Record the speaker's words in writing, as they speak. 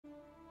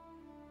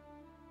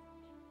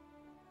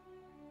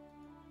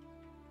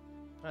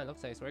Alright,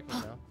 looks like it's working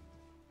now.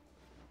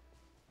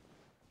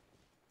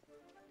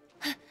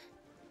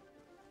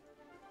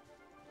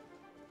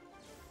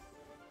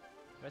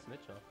 Where's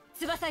Mitchell?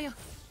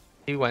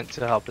 He went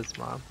to help his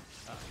mom.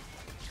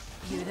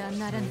 Did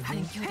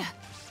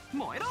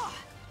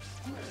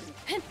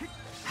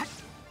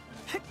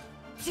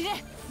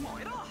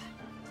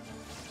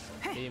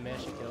you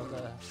manage to kill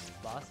the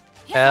boss?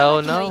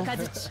 Hell no.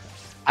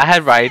 I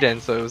had Raiden,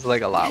 so it was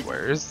like a lot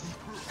worse.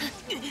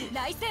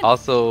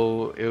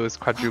 Also, it was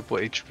quadruple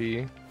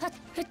HP.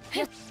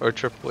 Or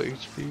triple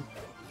HP.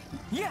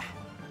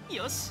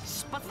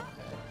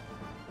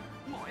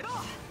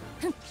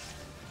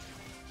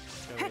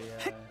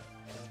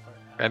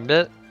 End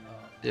it?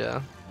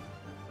 Yeah.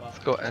 Let's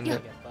go end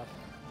it.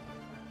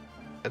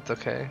 It's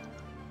okay.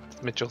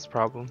 It's Mitchell's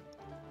problem.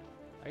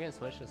 I can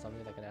switch to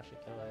something that can actually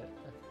kill it.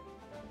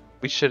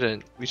 We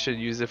shouldn't. We should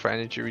use it for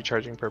energy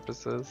recharging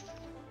purposes.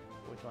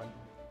 Which one?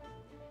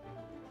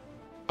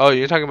 Oh,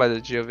 you're talking about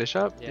the Geo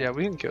Bishop? Yeah. Yeah,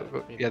 we can kill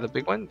it. Yeah, the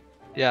big one?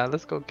 Yeah,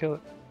 let's go kill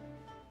it.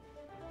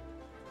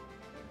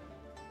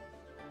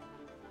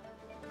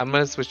 I'm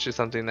gonna switch to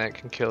something that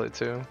can kill it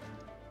too.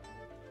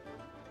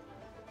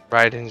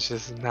 Raiden's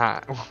just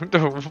not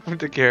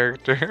the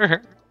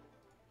character.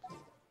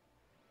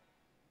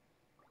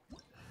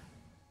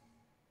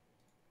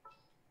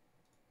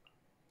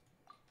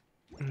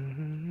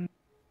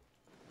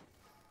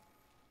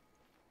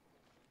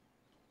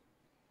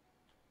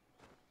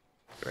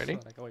 Ready?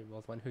 Like, oh, we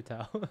both went Hu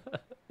Tao.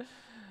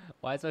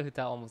 Why is my Hu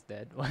Tao almost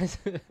dead? Why is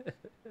it?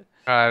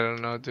 I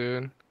don't know,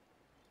 dude.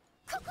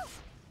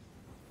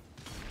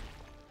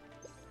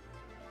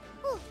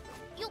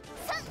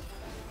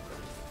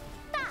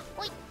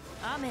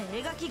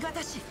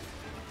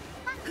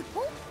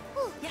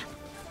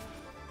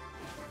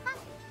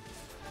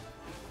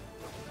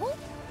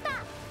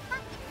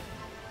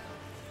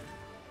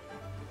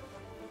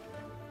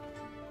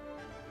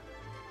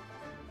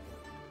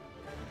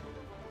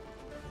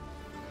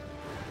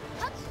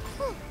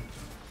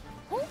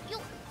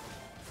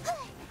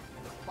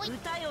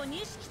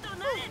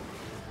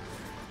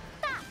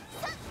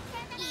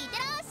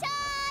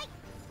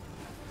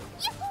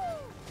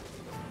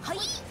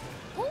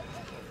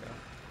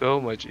 So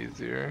much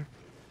easier.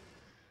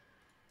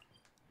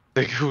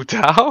 Like Hu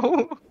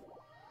Tao?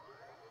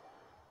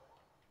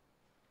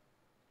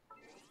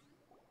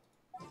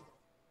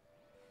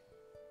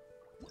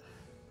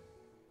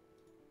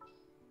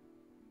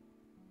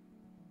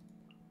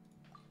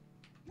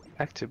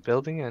 Back to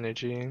building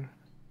energy.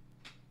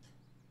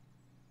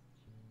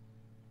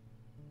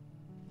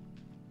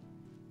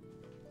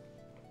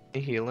 Hey,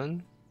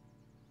 healing.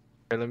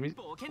 Here, let me.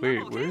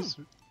 Wait, where's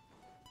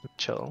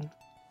Chill?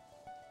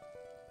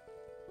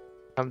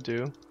 Come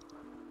do.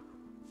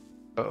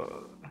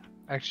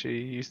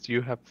 Actually,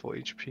 you have full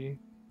HP.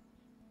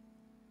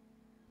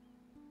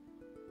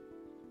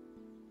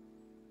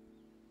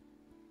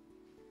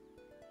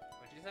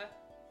 What'd you say?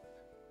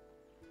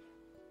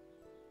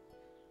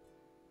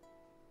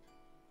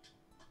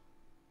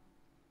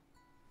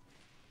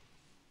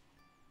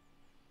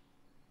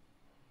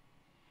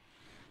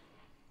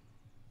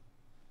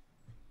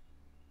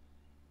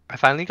 I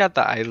finally got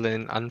the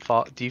island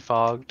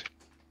defogged.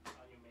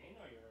 Your main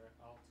or your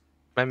alt?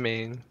 My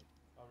main.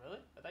 Oh really?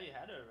 I thought you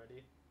had it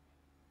already.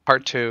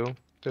 Part 2.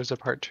 There's a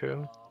part 2.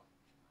 Yeah.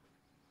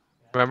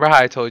 Remember how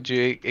I told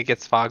you it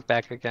gets fogged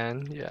back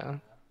again? Yeah.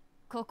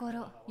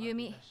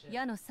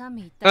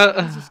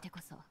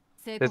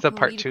 There's a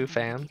part 2,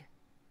 fam. I know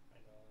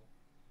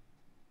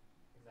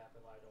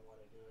exactly why I don't want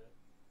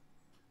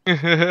to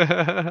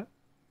do it.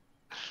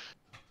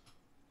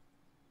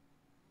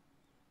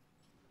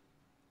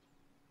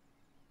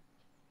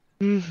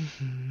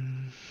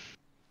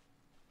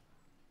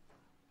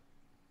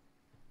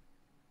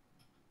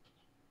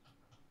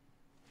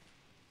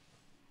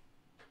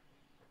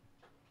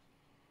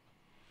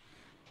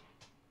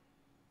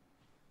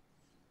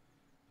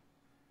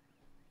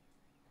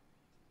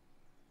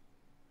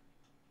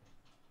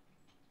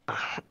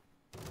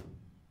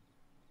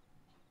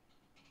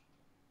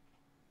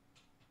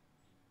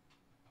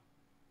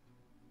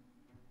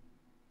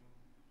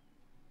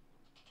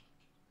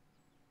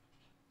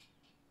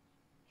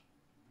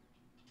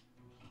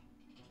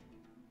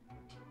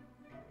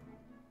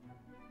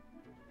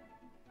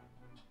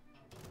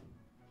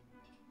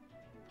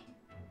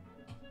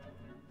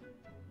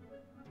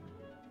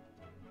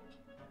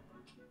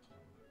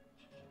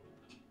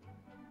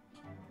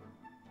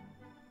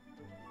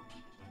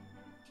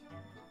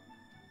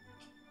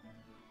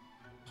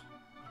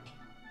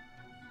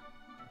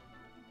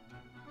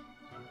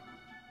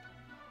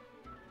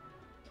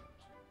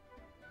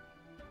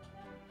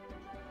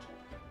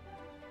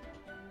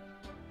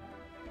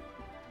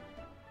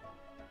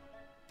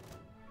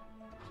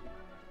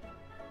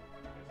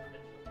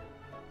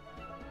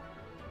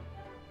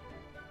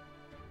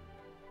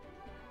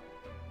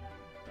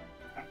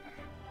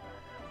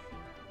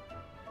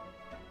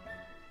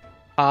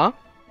 Huh?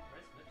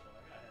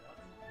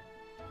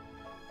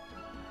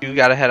 You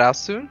gotta head out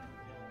soon?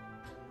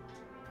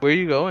 Where are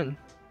you going?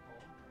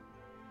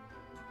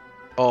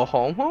 Oh,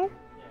 home? Yeah.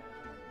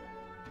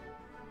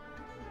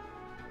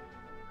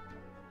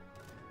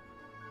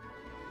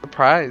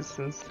 surprised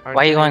since. Aren't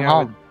Why are you going hanging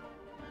out home?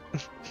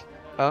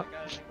 Oh. I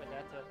gotta take my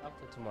dad up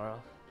to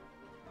tomorrow.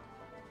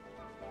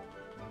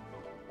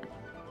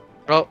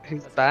 Oh,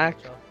 he's Let's go, back.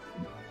 Mitchell.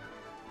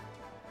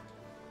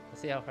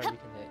 Let's see how far we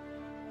can hit.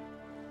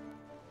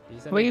 Did you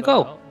send Where me you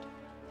boat go? out?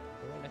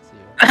 We're right next to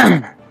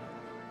you.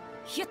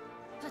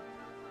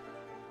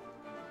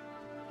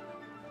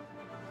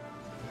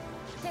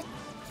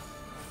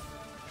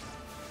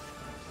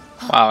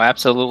 Wow,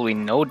 absolutely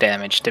no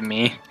damage to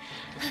me.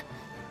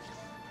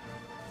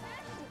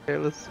 Okay,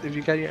 let's. If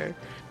you got your.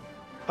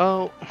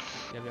 Oh.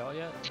 You have y'all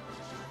yet?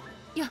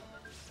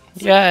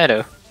 Yeah, I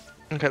do.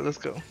 Okay, let's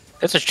go.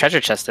 There's a treasure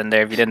chest in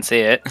there if you didn't see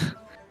it.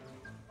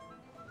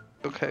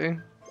 Okay.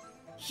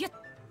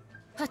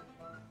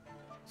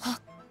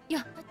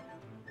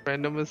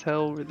 Random as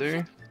hell over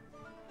there.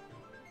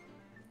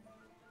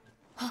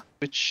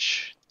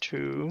 Switch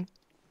to.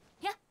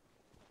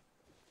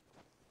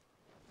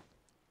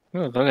 Ooh,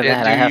 look at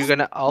Yeah, that, I you have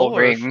gonna full all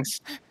rings.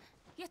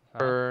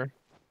 Huh? or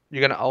you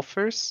gonna all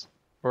first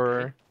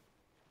or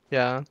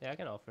yeah? Yeah, I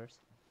can all first.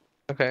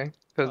 Okay, Oh,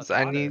 because it's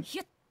I water. need.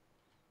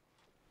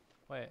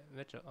 Wait,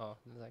 Mitchell. Oh,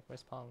 he's like,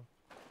 where's Pong?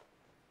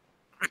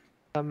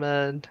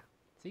 Ahmed.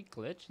 Is he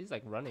glitch? He's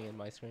like running in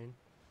my screen.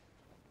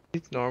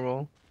 He's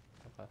normal.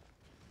 Okay.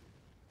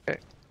 Okay.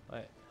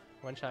 Wait,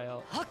 one shy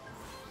out.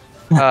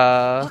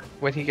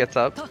 When he gets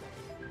up. Alright,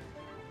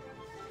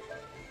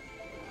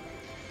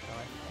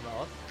 I'm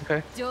out.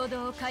 Okay.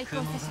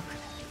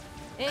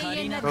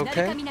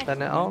 Okay.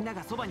 Then out.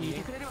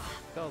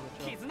 Go,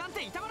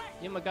 Mitchell.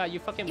 Oh my god, you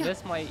fucking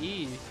missed my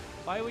E.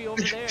 Why are we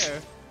over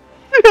there?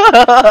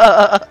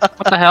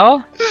 What the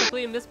hell? You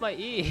completely missed my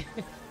E.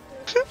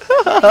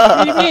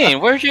 What do you mean?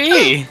 Where's your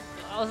E?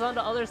 I was on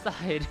the other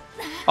side.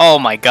 Oh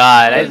my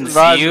god, I didn't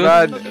Run, see you.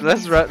 run.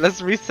 Let's run.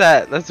 Let's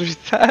reset. Let's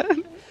reset.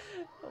 Oh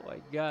my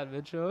god,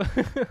 Mitchell.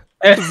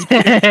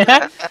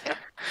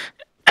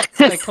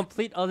 Like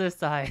complete other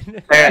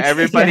side.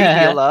 Everybody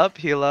heal up.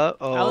 Heal up.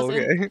 I Oh, was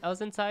okay. I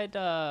was inside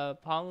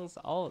Pong's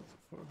ult,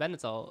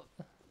 Bennett's ult.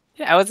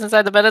 Yeah, I was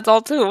inside the bed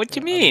all too. What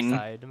you Other mean?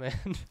 side, man.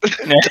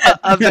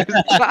 Other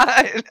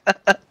side.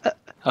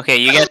 Okay,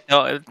 you guys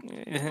don't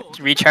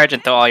recharge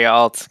and throw all your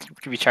alts.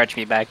 Recharge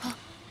me back.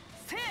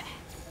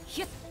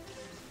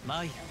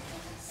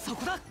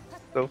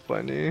 So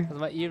funny. Cause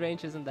my E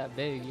range isn't that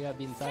big. You gotta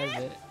be inside of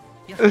it.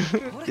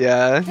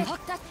 Yeah.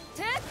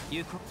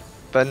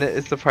 Bennett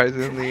is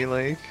surprisingly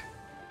like.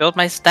 Build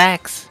my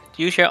stacks.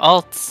 Use your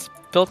alts.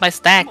 Build my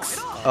stacks.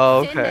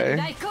 Oh, okay.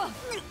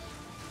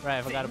 Right,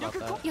 I forgot about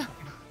that.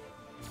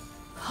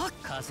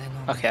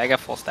 Okay, I got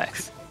full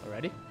stacks.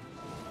 Already?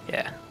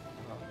 Yeah.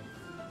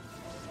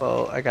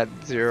 Well, I got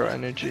 0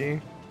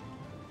 energy.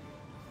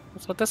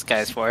 That's what this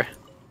guy's for.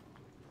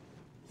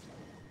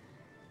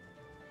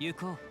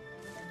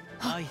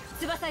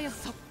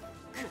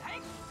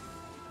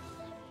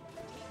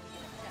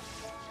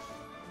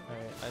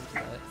 Alright, I'm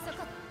set.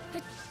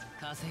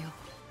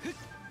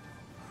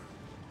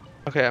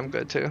 Okay, I'm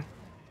good too.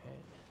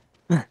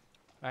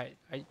 Alright,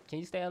 can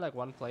you stay in like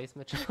one place,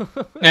 Mitchell?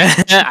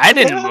 I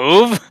didn't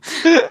move.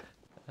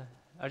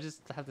 I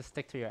just have to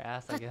stick to your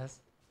ass, I guess.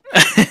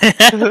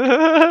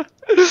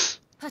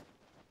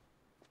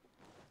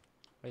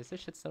 Wait, is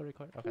this shit still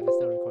recording? Okay, it's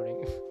still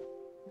recording.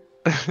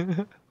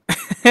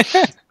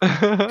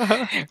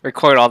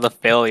 Record all the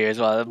failures,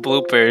 while the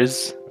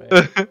bloopers.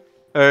 Right.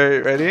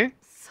 Alright, ready?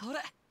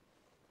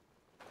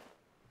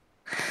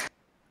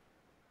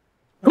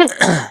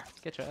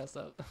 Get your ass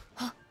up.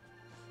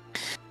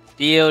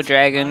 Dio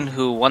Dragon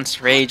who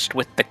once raged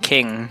with the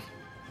king.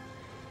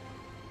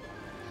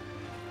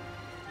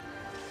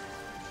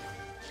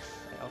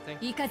 Okay,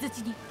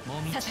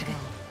 ulting.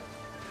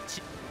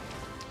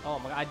 Oh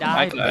my god, I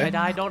died. God. I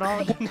died, don't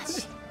ult.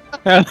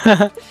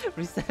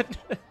 Reset.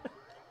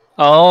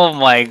 Oh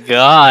my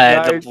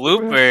god, the Nice.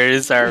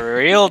 bloopers are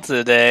real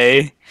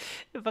today.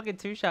 You fucking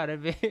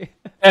two-shotted me.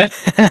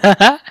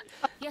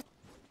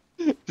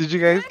 Did you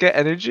guys get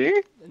energy?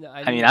 No,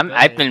 I need mean, good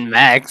I've been energy.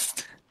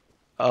 maxed.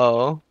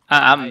 Oh,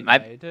 I'm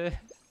died.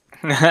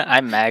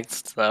 I'm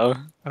maxed though.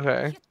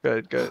 okay.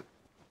 Good, good.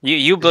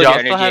 You build you your also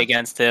energy have-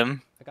 against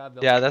him. I gotta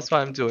build Yeah, my that's ult.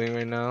 what I'm doing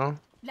right now.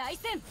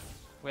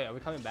 Wait, are we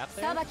coming back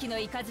there? Or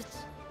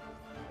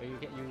you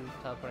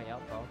teleporting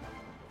out, bro?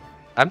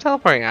 I'm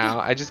teleporting out.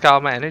 I just got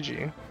all my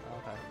energy. Oh,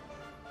 okay.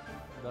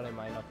 Building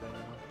mine up right now.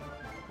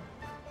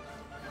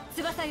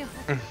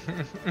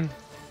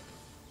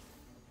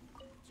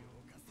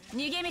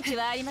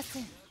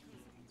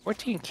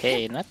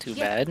 14k, not too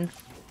bad.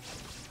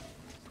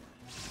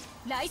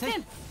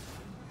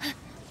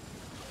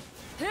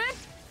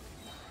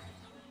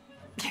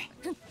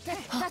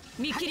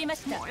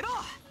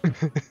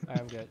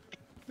 I'm good.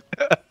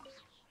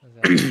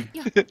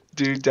 What's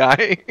Dude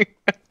dying.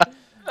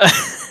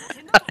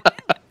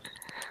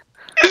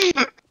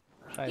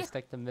 Try to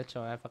stick to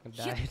Mitchell and I fucking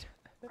died.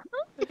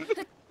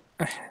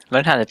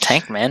 Learn how to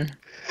tank, man.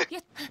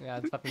 Yeah,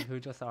 it's fucking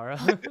Fujisara.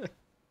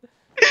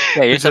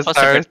 Yeah, It's just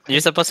ours.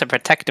 you're supposed to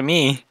protect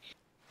me.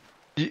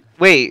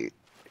 Wait,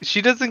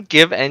 she doesn't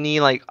give any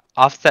like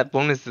offset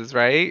bonuses,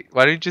 right?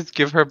 Why don't you just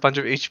give her a bunch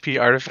of HP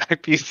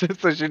artifact pieces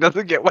so she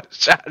doesn't get one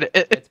shot at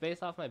it? It's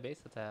based off my base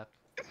attack.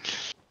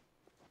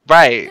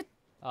 Right.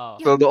 Oh.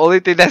 So the only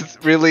thing that's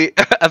really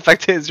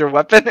affected is your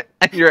weapon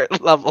and your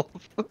levels.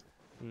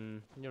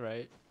 You're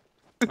right.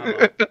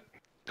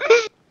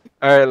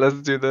 Alright,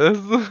 let's do this.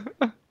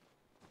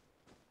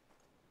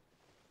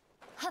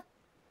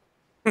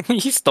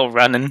 He's still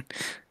running.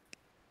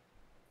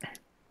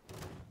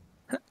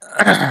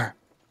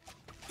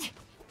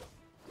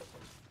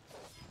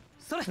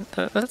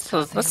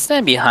 Let's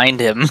stand behind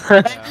him.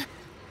 Yeah.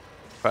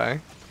 Bye.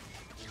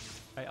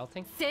 Alright, I'll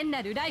tank.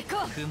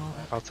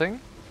 I'll take.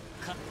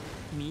 Go.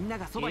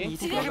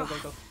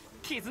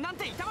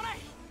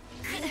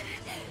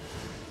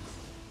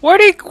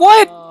 Where'd he?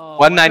 What? Oh,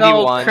 191.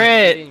 No,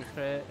 crit. Getting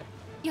crit.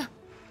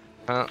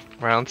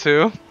 Round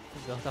 2.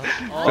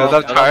 Build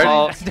up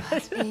charge.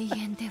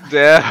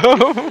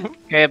 Damn.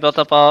 Okay, built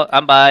up all.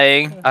 I'm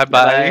buying. I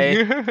buy.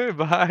 I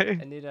Bye.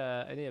 need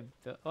a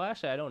oh,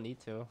 actually, I don't need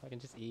to. I can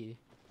just E.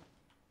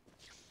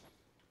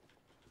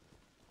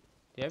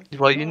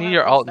 Well, you need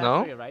your alt,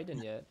 no? You're right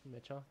in yet,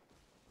 Mitchell.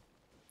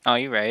 Oh,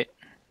 you're right.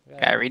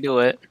 Gotta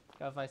redo it.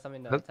 Gotta find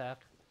something to attack.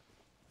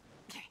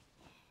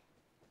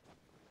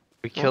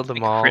 We killed them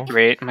My all. crit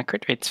rate. My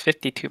crit rate's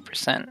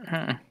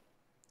 52%.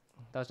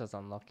 That's just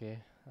unlucky.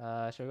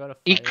 Should we go to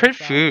Eat crit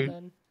Fireflower food.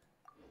 then?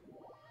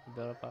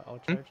 Build up our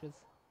old churches.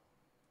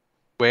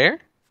 Where?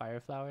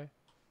 Fireflower.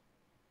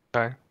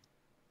 Okay.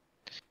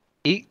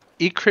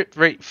 Eat crit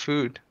rate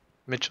food,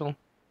 Mitchell.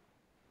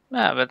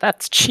 Ah, but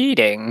that's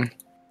cheating.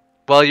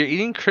 Well, you're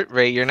eating crit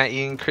rate, you're not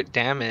eating crit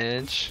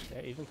damage.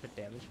 There even crit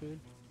damage food?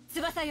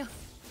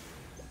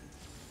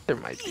 There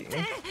might be.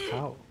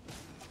 How?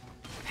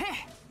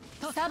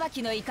 Because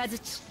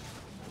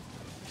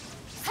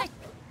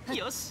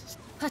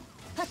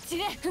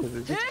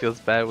it just feels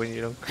bad when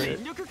you don't crit.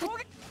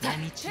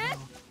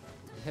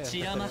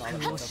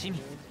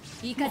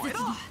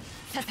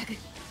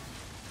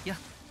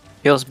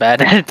 Feels bad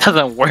that it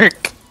doesn't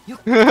work. You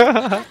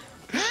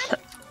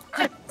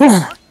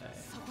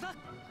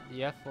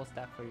have full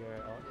stack for your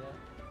ult yet?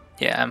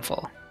 Yeah, I'm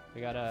full.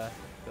 We gotta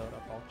build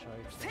up ult charge.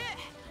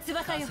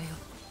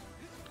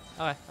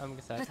 Okay, I'm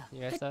set.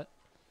 You guys set?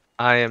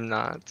 I am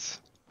not.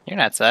 You're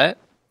not set.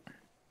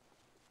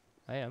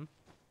 I am.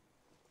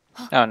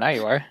 Oh, now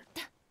you are.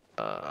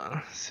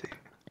 Let's see.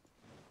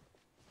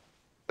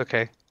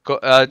 Okay. Go.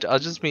 I'll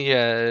just meet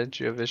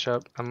Geovish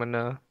up. I'm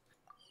gonna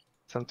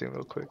something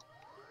real quick.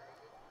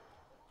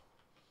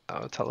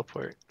 I'll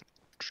teleport.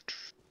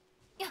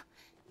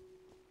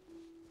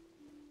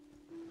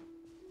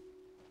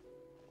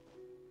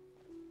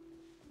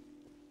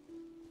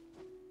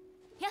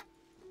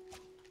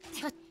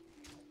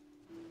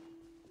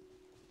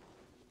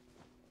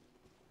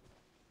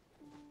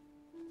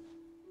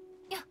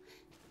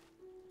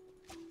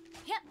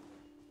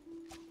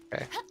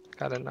 Okay,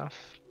 got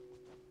enough.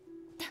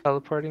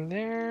 Teleporting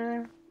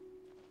there.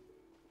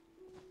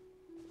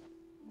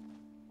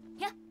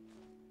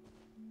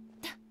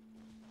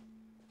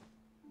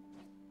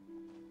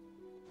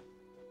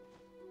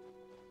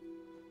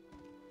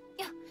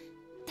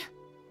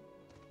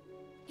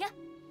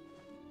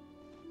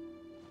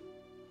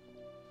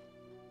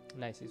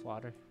 Nice, he's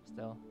water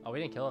still. Oh, we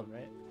didn't kill him,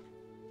 right?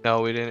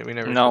 No, we didn't. We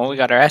never. No, we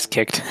got our ass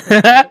kicked.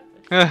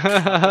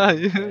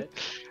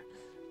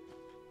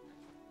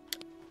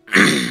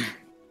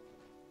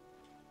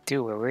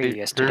 Dude, where were you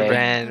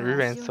yesterday? We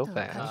ran so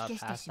fast.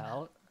 Pass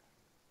out.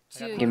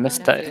 You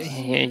missed the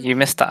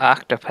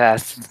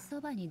Octopath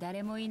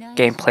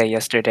gameplay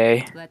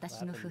yesterday.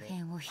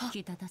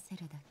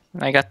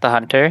 I got the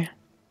hunter,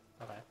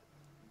 Okay.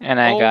 and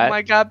I oh got.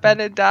 my God,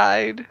 Bennett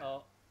died.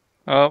 Oh,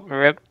 Oh,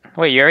 rip!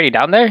 Wait, you're already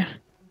down there?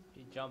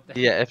 he jumped.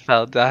 Yeah, it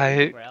fell.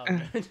 Died.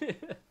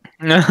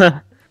 Who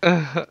Hold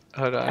on. He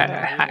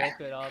woke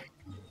it up.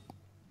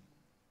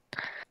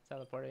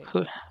 Teleporting.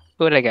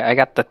 did I get? I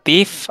got the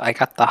thief. I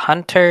got the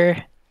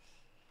hunter,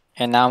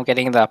 and now I'm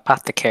getting the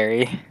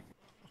apothecary.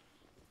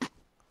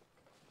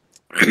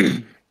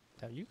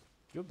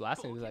 You're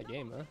blasting into that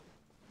game, huh?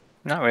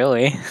 Not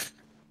really.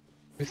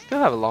 We still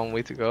have a long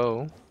way to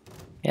go.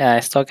 Yeah, I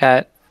still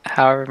got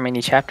however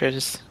many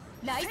chapters.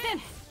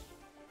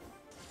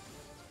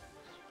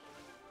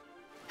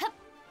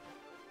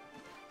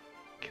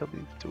 Kill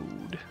these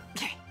dude.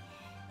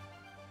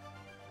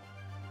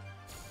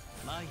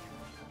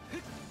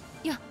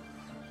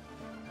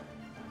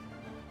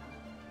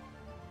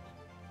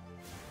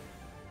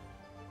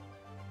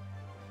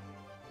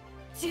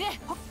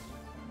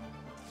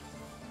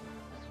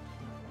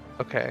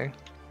 Okay,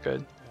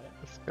 good.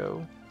 Let's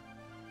go.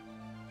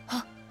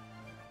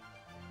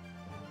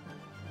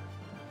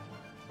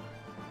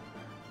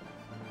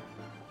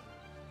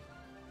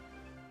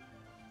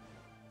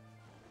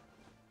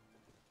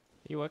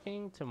 You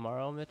working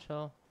tomorrow,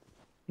 Mitchell?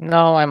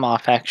 No, I'm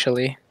off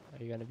actually.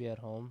 Are you gonna be at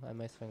home? I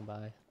might swing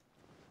by.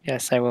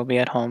 Yes, I will be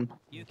at home.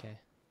 Okay.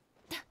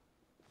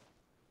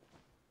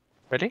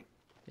 Ready?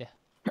 Yeah.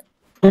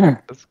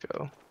 Let's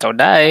go. Don't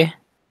die.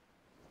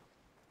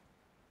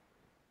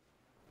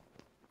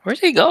 Where's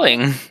he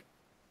going?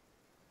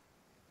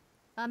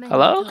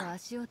 Hello? Oh,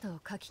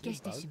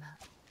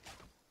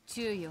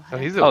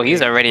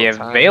 He's already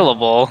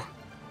available.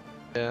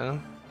 Yeah. Okay,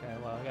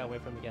 well, I gotta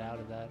wait for him to get out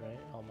of that, right?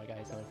 Oh my god,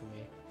 he's coming for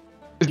me.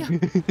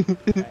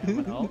 Alright, I'm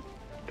gonna ult.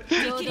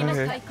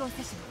 Okay.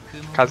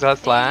 Kazuha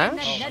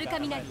slash.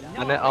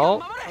 And then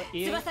ult.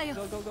 Go,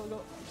 go, go,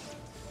 go.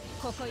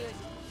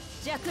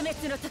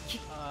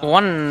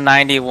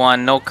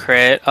 191, no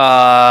crit.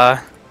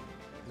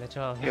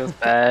 Mitchell. Feels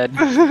bad.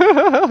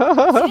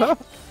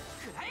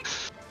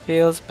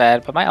 Feels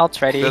bad, but my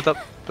ult's ready. Build up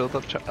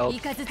ult.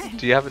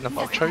 Do you have enough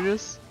ult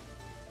charges?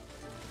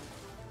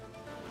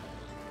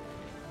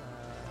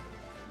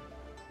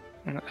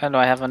 Do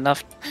I have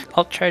enough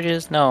ult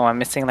charges? No, I'm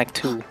missing like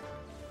 2.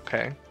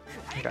 Okay,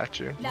 I got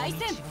you.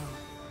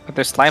 But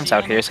there's slimes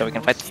out here, so we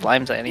can fight the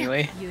slimes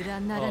anyway.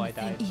 Oh, I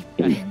died.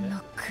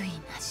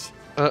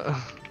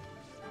 Uh,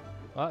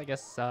 Well, I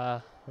guess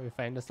we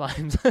find the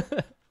slimes.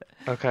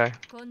 okay.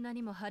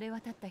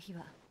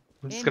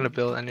 I'm just gonna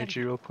build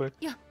energy real quick.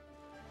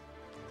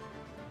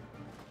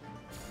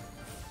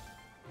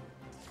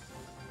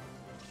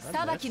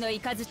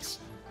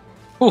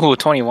 Ooh,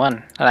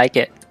 21. I like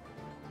it.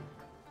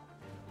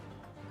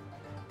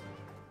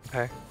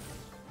 Okay.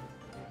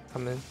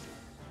 Come in.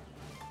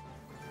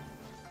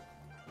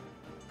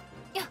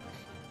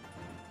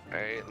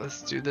 Alright,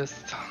 let's do this.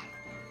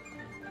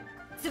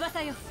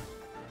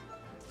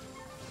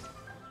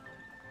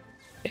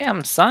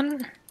 Damn,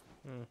 son.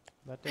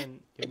 That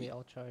didn't give me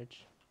ult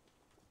charge.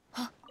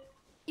 Oh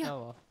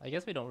well, I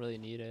guess we don't really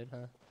need it,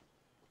 huh?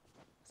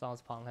 As long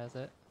as Pong has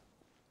it.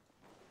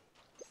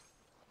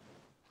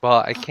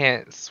 Well, I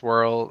can't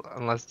swirl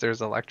unless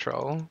there's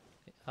electro.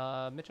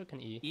 Mitchell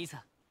can E.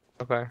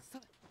 Okay.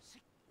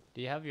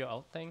 Do you have your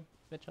ult thing,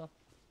 Mitchell?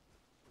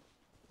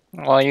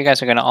 Well, you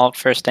guys are gonna ult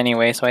first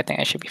anyway, so I think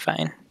I should be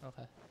fine.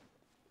 Okay.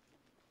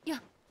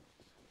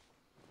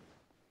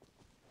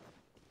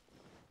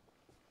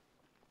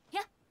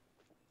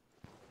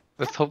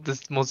 Let's hope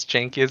this most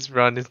jankiest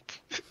run is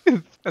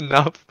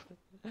enough.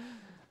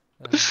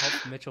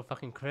 Hope Mitchell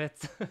fucking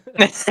crits.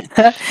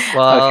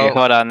 Well, Okay,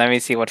 hold on. Let me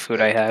see what food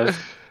I have.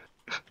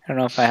 I don't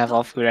know if I have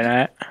all food or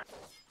not.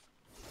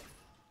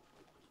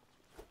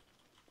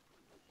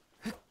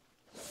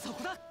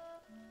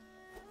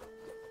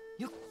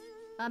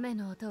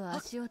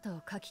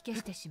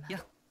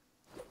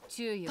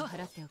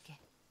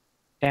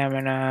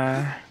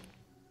 Stamina.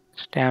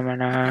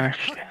 Stamina.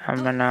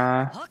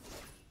 Stamina.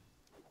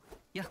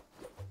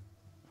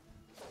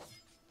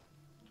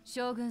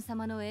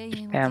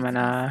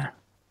 Stamina.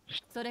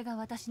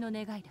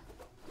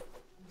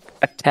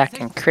 Attack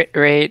and crit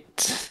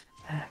rate.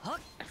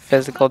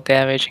 Physical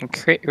damage and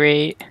crit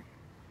rate.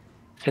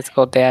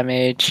 Physical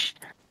damage.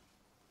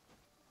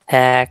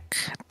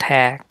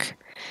 Attack.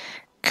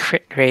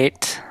 Crit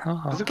rate.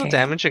 Oh, physical okay.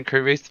 damage and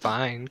crit rate's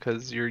fine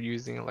because you're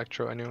using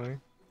electro anyway.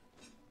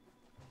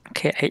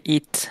 Okay, I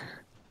eat.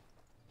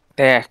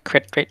 There,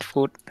 crit rate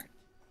food.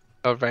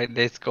 Alright,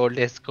 let's go,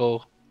 let's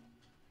go.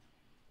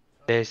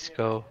 Let's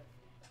go.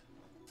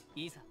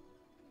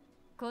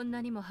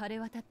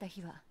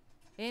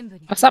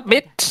 What's up,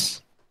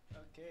 bitch?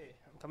 Okay,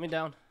 I'm coming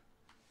down.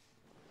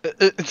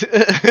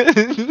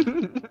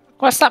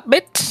 What's up,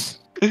 bitch?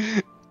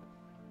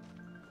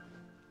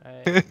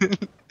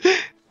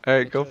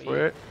 Alright, go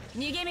for it.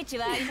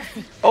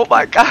 Oh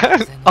my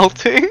god!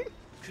 Ulting?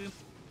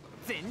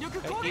 Go.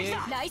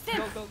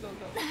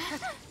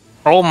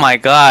 Oh my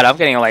god, I'm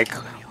getting like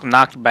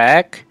knocked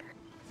back.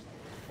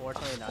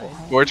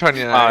 429.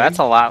 429. Wow, that's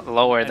a lot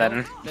lower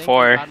than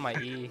 4. I got my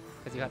E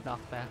because you got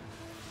knocked back.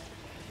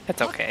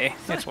 It's okay.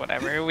 It's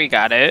whatever. We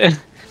got it.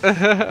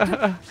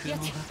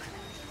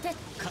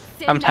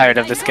 I'm tired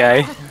of this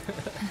guy.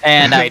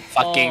 And I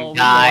fucking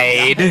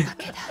died.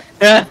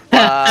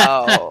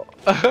 Wow.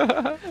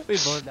 We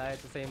both died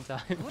at the same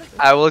time.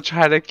 I will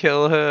try to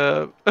kill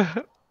him.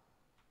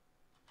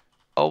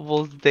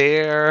 Almost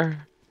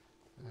there.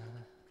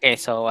 Okay,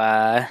 so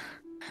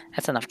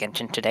that's enough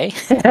Genshin today.